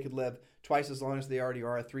everyone knew they could live twice as long as they already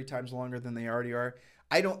are, 3 times longer than they already are,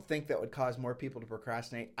 I don't think that would cause more people to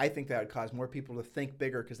procrastinate. I think that would cause more people to think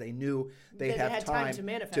bigger because they knew they had time to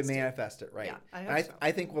manifest it, right? Yeah,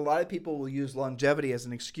 I think a lot of people will use longevity as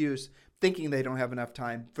an excuse, thinking they don't have enough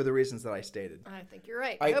time for the reasons that I stated. I think you're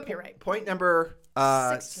right. I hope you're right. Point number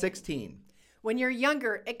 16. When you're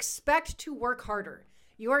younger, expect to work harder.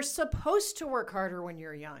 You are supposed to work harder when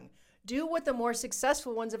you're young. Do what the more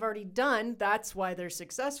successful ones have already done. That's why they're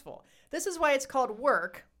successful. This is why it's called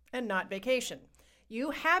work and not vacation.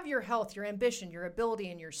 You have your health, your ambition, your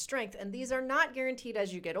ability, and your strength, and these are not guaranteed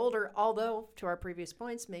as you get older, although, to our previous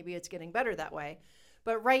points, maybe it's getting better that way.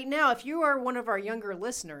 But right now, if you are one of our younger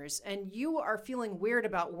listeners and you are feeling weird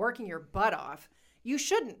about working your butt off, you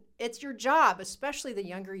shouldn't. It's your job, especially the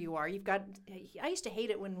younger you are. I used to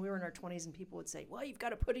hate it when we were in our 20s and people would say, well, you've got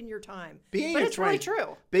to put in your time. But it's really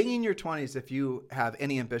true. Being in your 20s, if you have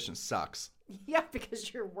any ambition, sucks. Yeah,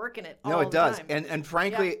 because you're working it all No, it does. the time. And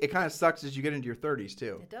frankly, it kind of sucks as you get into your 30s,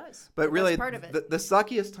 too. It does. But really, that's part of it. The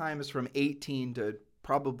suckiest time is from 18 to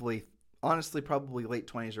probably late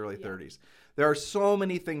 20s, early 30s. There are so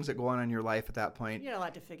many things that go on in your life at that point. You got a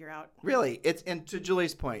lot to figure out. Really, and to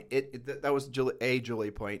Julie's point, that was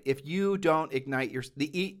Julie point. If you don't ignite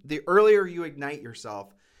the earlier you ignite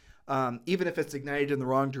yourself, even if it's ignited in the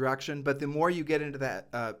wrong direction, but the more you get into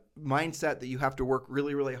that mindset that you have to work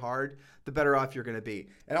really, really hard, the better off you're going to be.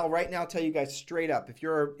 And I'll right now tell you guys straight up, if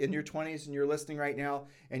you're in your 20s and you're listening right now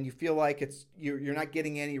and you feel like you're not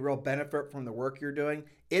getting any real benefit from the work you're doing,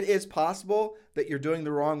 it is possible that you're doing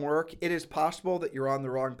the wrong work. It is possible that you're on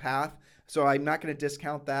the wrong path. So I'm not going to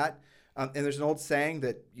discount that. And there's an old saying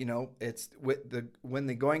that, it's when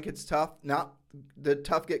the going gets tough, not the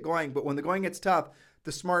tough get going, but when the going gets tough,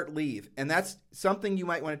 the smart leave. And that's something you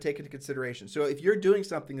might want to take into consideration. So if you're doing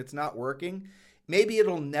something that's not working, maybe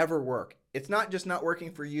it'll never work. It's not just not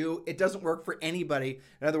working for you. It doesn't work for anybody.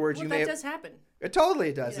 In other words, that does happen. It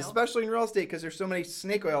totally does, especially in real estate because there's so many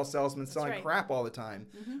snake oil salesmen selling crap all the time.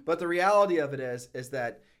 Mm-hmm. But the reality of it is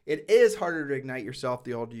that it is harder to ignite yourself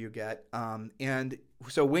the older you get. And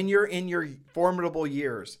so when you're in your formidable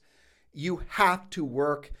years, you have to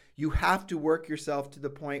work. You have to work yourself to the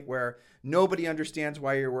point where nobody understands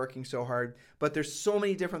why you're working so hard. But there's so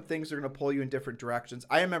many different things that are going to pull you in different directions.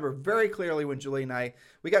 I remember very clearly when Julie and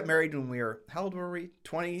we got married when we were, how old were we?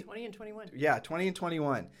 20 and 21. Yeah, 20 and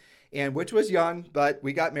 21. And which was young, but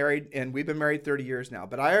we got married and we've been married 30 years now.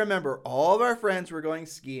 But I remember all of our friends were going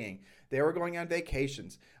skiing. They were going on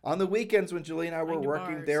vacations. On the weekends when Julie and I were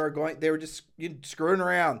working, they were just screwing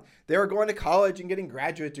around. They were going to college and getting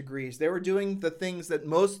graduate degrees. They were doing the things that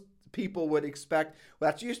most people would expect. Well,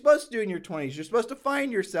 that's what you're supposed to do in your 20s. You're supposed to find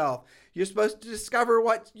yourself. You're supposed to discover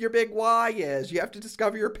what your big why is. You have to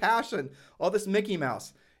discover your passion. All this Mickey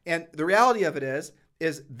Mouse. And the reality of it is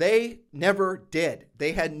they never did.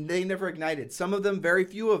 They never ignited. Some of them, very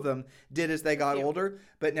few of them, did as they got older.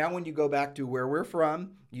 But now when you go back to where we're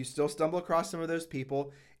from, you still stumble across some of those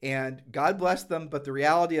people. And God bless them. But the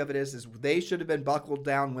reality of it is they should have been buckled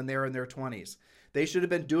down when they were in their 20s. They should have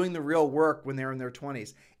been doing the real work when they were in their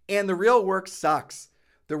 20s. And the real work sucks.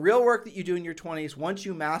 The real work that you do in your 20s, once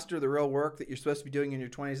you master the real work that you're supposed to be doing in your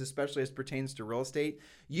 20s, especially as pertains to real estate,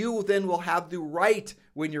 you then will have the right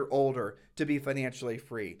when you're older to be financially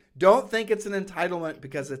free. Don't think it's an entitlement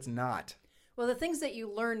because it's not. Well, the things that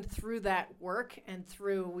you learned through that work and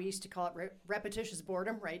through, we used to call it repetitious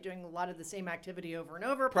boredom, right? Doing a lot of the same activity over and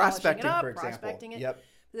over. Prospecting, it up, for example. Prospecting it. Yep.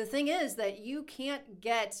 The thing is that you can't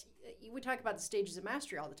we talk about the stages of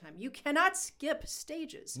mastery all the time. You cannot skip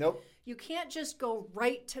stages. Nope. You can't just go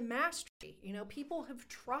right to mastery. People have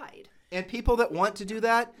tried. And people that want to do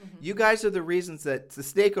that, you guys are the reasons that the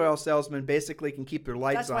snake oil salesmen basically can keep their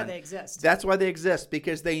lights on. That's why they exist. That's why they exist,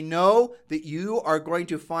 because they know that you are going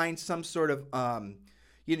to find some sort of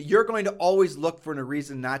you're going to always look for a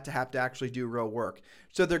reason not to have to actually do real work.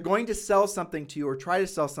 So they're going to sell something to you or try to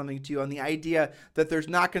sell something to you on the idea that there's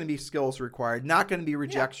not going to be skills required, not going to be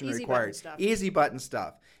rejection required, easy button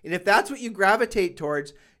stuff. And if that's what you gravitate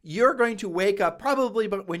towards, you're going to wake up probably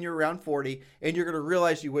when you're around 40 and you're going to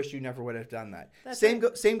realize you wish you never would have done that. Same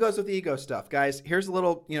goes with the ego stuff. Guys, here's a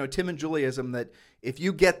little, Tim and Julieism that if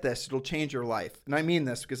you get this, it'll change your life. And I mean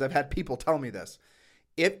this because I've had people tell me this.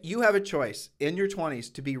 If you have a choice in your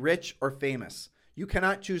 20s to be rich or famous, you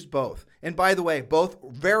cannot choose both. And by the way, both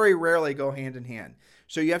very rarely go hand in hand.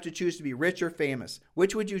 So you have to choose to be rich or famous.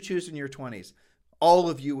 Which would you choose in your 20s? All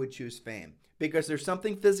of you would choose fame because there's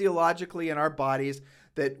something physiologically in our bodies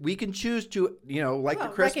that we can choose to, the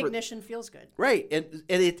Christmas. Recognition feels good. Right. And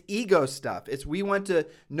it's ego stuff. We want to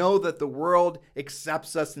know that the world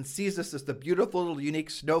accepts us and sees us as the beautiful little unique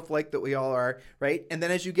snowflake that we all are. Right. And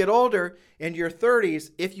then as you get older in your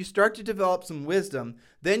 30s, if you start to develop some wisdom,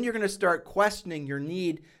 then you're going to start questioning your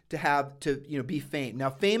need to be famous. Now,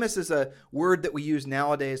 famous is a word that we use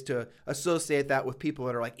nowadays to associate that with people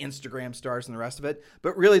that are like Instagram stars and the rest of it.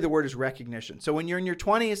 But really, the word is recognition. So when you're in your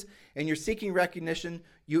 20s and you're seeking recognition,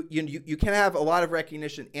 you can have a lot of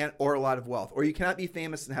recognition or a lot of wealth, or you cannot be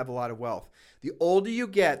famous and have a lot of wealth. The older you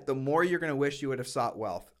get, the more you're going to wish you would have sought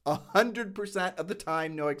wealth. 100% of the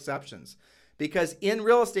time, no exceptions. Because in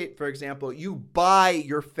real estate, for example, you buy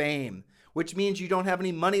your fame, which means you don't have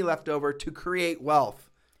any money left over to create wealth.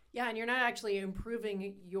 Yeah, and you're not actually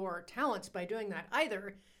improving your talents by doing that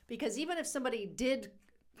either, because even if somebody did,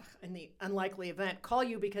 in the unlikely event, call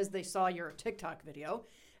you because they saw your TikTok video,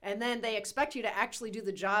 and then they expect you to actually do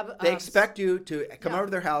the job. They expect you to come over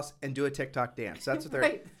to their house and do a TikTok dance. That's what they're...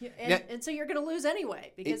 Right. And so you're going to lose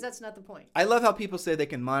anyway, because that's not the point. I love how people say they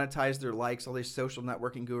can monetize their likes, all these social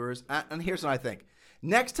networking gurus. And here's what I think.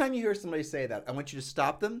 Next time you hear somebody say that, I want you to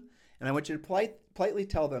stop them, and I want you to politely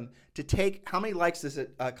tell them to take, how many likes does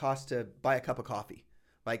it cost to buy a cup of coffee?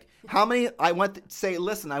 Like, how many, I want to say,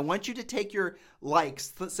 listen, I want you to take your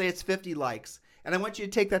likes, let's say it's 50 likes, and I want you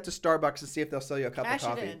to take that to Starbucks and see if they'll sell you a cup of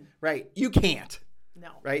coffee. It in. Right. You can't. No.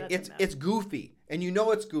 Right? It's goofy, and you know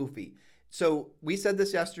it's goofy. So we said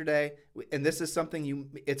this yesterday, and this is something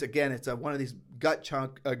it's one of these gut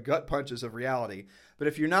punches of reality. But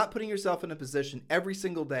if you're not putting yourself in a position every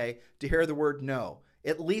single day to hear the word no,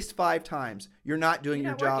 at least 5 times, you're not doing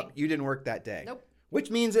your job. Working. You didn't work that day. Nope. Which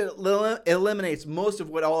means it eliminates most of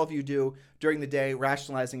what all of you do during the day,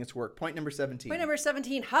 rationalizing its work. Point number 17. Point number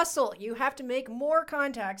 17, hustle. You have to make more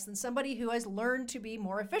contacts than somebody who has learned to be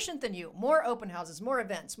more efficient than you. More open houses, more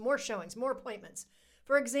events, more showings, more appointments.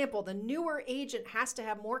 For example, the newer agent has to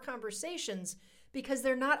have more conversations because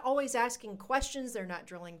they're not always asking questions. They're not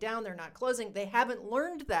drilling down. They're not closing. They haven't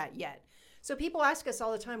learned that yet. So people ask us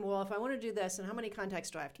all the time, well, if I want to do this, and how many contacts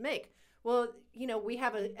do I have to make? Well, we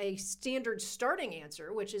have a standard starting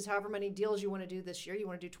answer, which is however many deals you want to do this year. You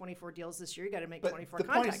want to do 24 deals this year, you got to make 24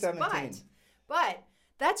 contacts. But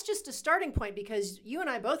that's just a starting point, because you and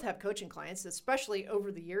I both have coaching clients, especially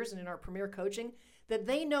over the years and in our premier coaching, that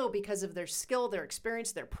they know because of their skill, their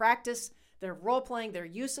experience, their practice, their role playing, their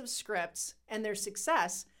use of scripts, and their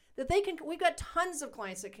success, that we've got tons of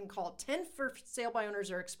clients that can call 10 for sale by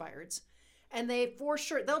owners or expireds. And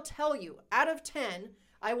they'll tell you, out of 10,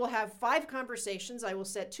 I will have 5 conversations. I will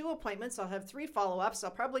set 2 appointments. I'll have 3 follow-ups.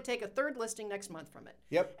 I'll probably take a 3rd listing next month from it.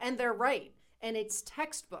 Yep. And they're right. And it's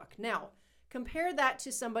textbook. Now, compare that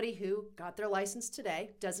to somebody who got their license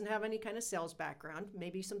today, doesn't have any kind of sales background,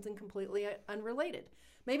 maybe something completely unrelated.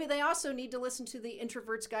 Maybe they also need to listen to the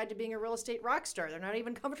Introvert's Guide to Being a Real Estate Rock Star. They're not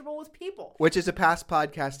even comfortable with people. Which is a past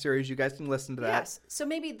podcast series. You guys can listen to that. Yes. So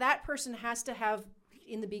maybe that person has to have,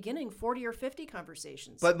 in the beginning, 40 or 50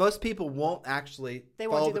 conversations. But most people won't actually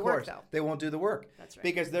follow the course. Work, though. They won't do the work. That's right.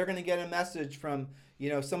 Because they're going to get a message from,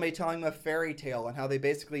 somebody telling them a fairy tale and how they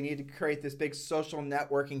basically need to create this big social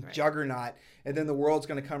networking juggernaut, and then the world's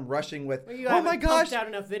going to come rushing with, oh my gosh, pumped out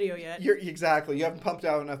enough video yet. Exactly. You haven't pumped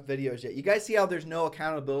out enough videos yet. You guys see how there's no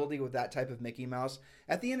accountability with that type of Mickey Mouse?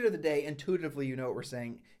 At the end of the day, intuitively, you know what we're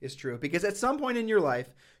saying is true. Because at some point in your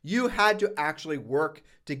life, you had to actually work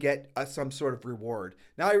to get some sort of reward.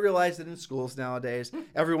 Now, I realize that in schools nowadays,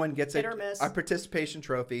 everyone gets a participation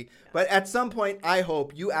trophy. Yeah. But at some point, I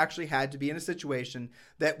hope you actually had to be in a situation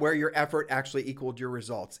where your effort actually equaled your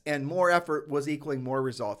results. And more effort was equaling more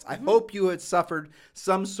results. I hope you had suffered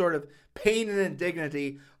some sort of pain and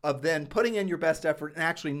indignity of then putting in your best effort and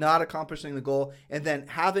actually not accomplishing the goal, and then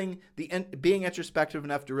being introspective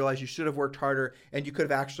enough to realize you should have worked harder and you could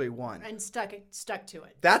have actually won. And stuck to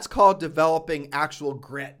it. That's called developing actual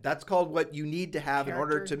grit. That's called what you need to have in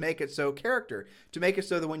order to make it so to make it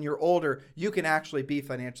so that when you're older, you can actually be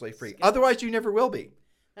financially free. Otherwise, you never will be.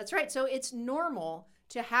 That's right. So it's normal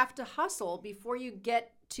to have to hustle before you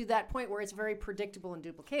get to that point where it's very predictable and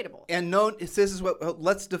duplicatable. And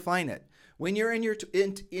let's define it. When you're in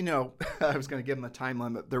I was going to give them a time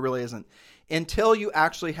limit. There really isn't. Until you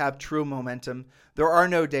actually have true momentum, there are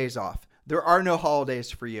no days off. There are no holidays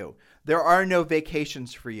for you. There are no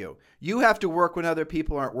vacations for you. You have to work when other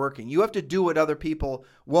people aren't working. You have to do what other people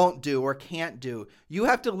won't do or can't do. You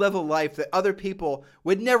have to live a life that other people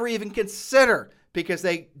would never even consider, because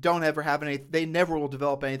they they never will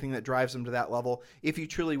develop anything that drives them to that level if you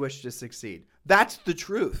truly wish to succeed. That's the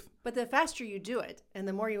truth. But the faster you do it and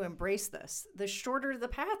the more you embrace this, the shorter the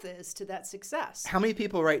path is to that success. How many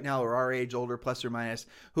people right now are our age, older, plus or minus,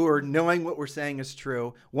 who are knowing what we're saying is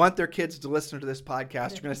true, want their kids to listen to this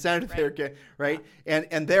podcast, are going to send it to their kid, right? Yeah.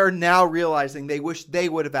 And they're now realizing they wish they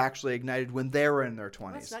would have actually ignited when they were in their 20s.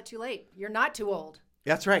 Well, it's not too late. You're not too old.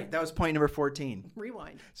 That's right. That was point number 14.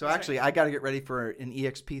 Rewind. So That's actually, right. I got to get ready for an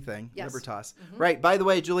EXP thing, Yes. Libertas. Right. By the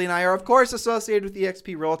way, Julie and I are, of course, associated with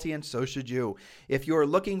EXP Realty, and so should you. If you're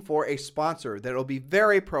looking for a sponsor that will be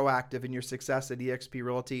very proactive in your success at EXP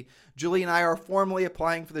Realty, Julie and I are formally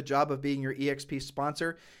applying for the job of being your EXP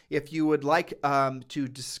sponsor. If you would like to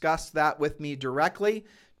discuss that with me directly,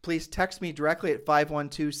 please text me directly at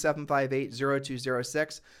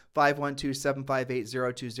 512-758-0206,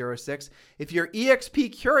 512-758-0206. If you're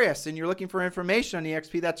EXP curious and you're looking for information on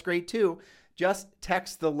EXP, that's great too. Just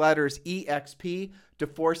text the letters EXP to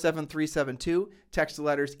 47372. Text the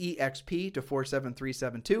letters EXP to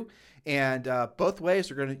 47372. And both ways,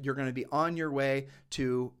 you're going to be on your way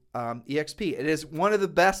to EXP. It is one of the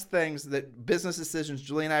best things that business decisions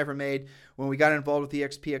Julie and I ever made when we got involved with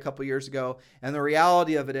EXP a couple years ago. And the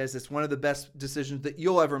reality of it is it's one of the best decisions that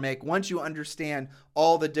you'll ever make once you understand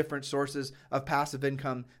all the different sources of passive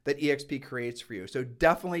income that EXP creates for you. So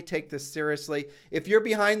definitely take this seriously. If you're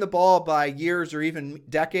behind the ball by years or even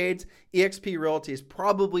decades, EXP Realty is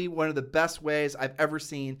probably one of the best ways I've ever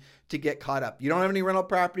seen to get caught up. You don't have any rental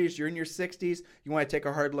properties, you're in your 60s, you want to take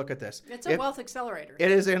a hard look at this. It's a wealth accelerator. It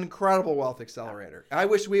is an incredible wealth accelerator. I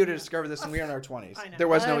wish we would have discovered this when we were in our 20s. I know. There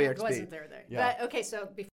was no EXP. It wasn't there. Yeah. But, okay, so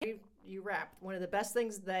before you wrap, one of the best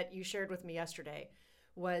things that you shared with me yesterday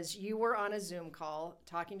was you were on a Zoom call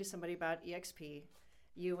talking to somebody about EXP,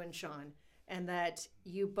 you and Sean, and that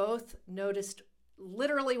you both noticed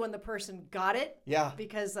literally when the person got it. Yeah.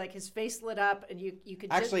 Because like his face lit up and you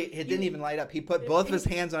could actually it didn't even light up. He put both of his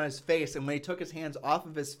hands on his face, and when he took his hands off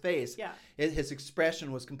of his face, his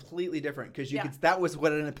expression was completely different because that was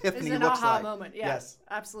what an epiphany looks like. It's an aha moment. Yeah, yes,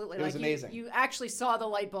 absolutely. It was amazing. You actually saw the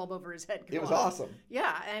light bulb over his head. It was awesome.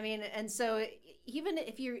 Yeah, I mean, and so even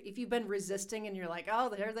if you've been resisting and you're like,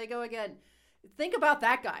 oh, there they go again, think about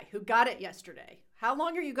that guy who got it yesterday. How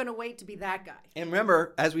long are you going to wait to be that guy? And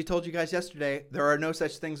remember, as we told you guys yesterday, there are no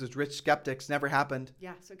such things as rich skeptics. Never happened.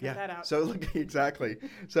 Yeah, so get that out. So look, exactly.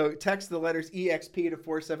 So text the letters EXP to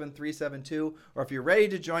 47372, or if you're ready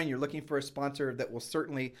to join, you're looking for a sponsor that will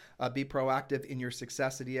certainly be proactive in your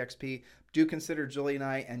success at EXP, do consider Julie and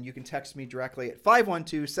I, and you can text me directly at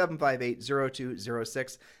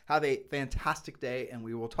 512-758-0206. Have a fantastic day, and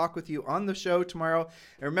we will talk with you on the show tomorrow.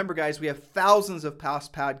 And remember, guys, we have thousands of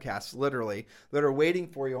past podcasts, literally, that are waiting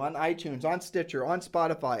for you on iTunes, on Stitcher, on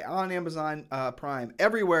Spotify, on Amazon Prime,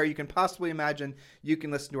 everywhere you can possibly imagine you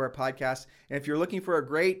can listen to our podcast. And if you're looking for a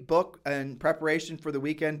great book in preparation for the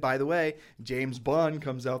weekend, by the way, James Bond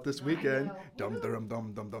comes out this weekend. Dum, dum,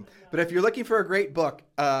 dum, dum, dum. But if you're looking for a great book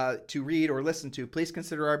to read or listen to, please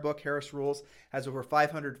consider our book, Harris Rules. Has over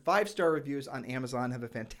 500 five-star reviews on Amazon. Have a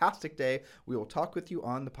fantastic day. We will talk with you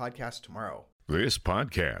on the podcast tomorrow. This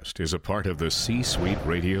podcast is a part of the C-Suite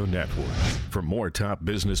Radio Network. For more top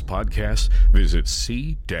business podcasts, visit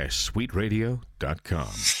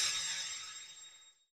c-suiteradio.com.